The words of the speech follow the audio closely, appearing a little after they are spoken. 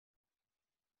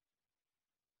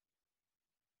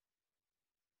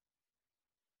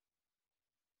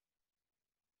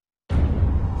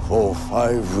For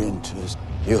 5 winters,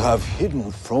 you have hidden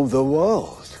from the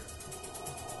world.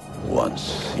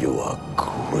 Once you are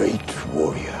great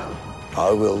warrior,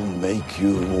 I will make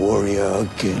you warrior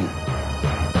again.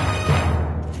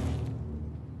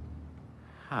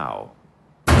 How?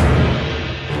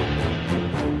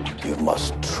 You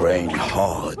must train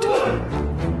hard.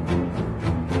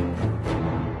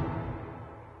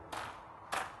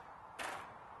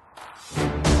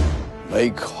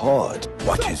 Make hard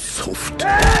what is soft.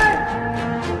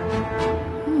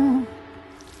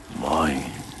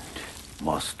 Mind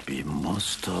must be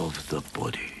master of the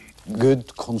body.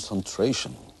 Good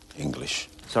concentration, English.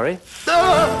 Sorry?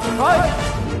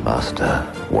 Master,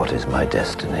 what is my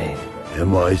destiny?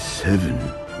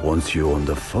 MI7 wants you on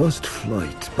the first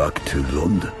flight back to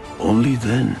London. Only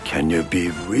then can you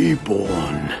be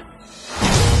reborn.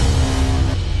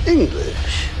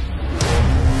 English.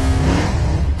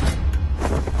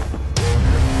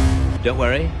 Don't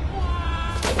worry.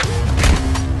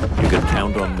 You can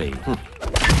count on me.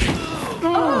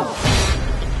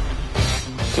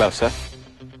 Closer.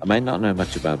 I may not know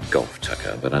much about golf,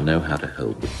 Tucker, but I know how to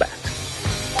hold the bat.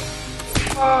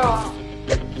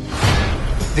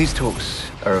 These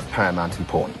talks are of paramount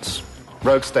importance.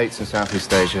 Rogue states in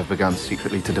Southeast Asia have begun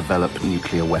secretly to develop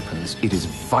nuclear weapons. It is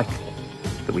vital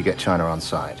that we get China on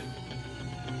side.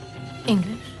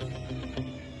 English?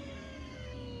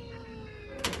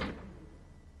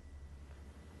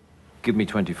 Give me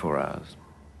 24 hours.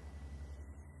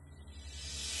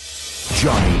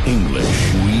 Johnny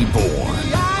English.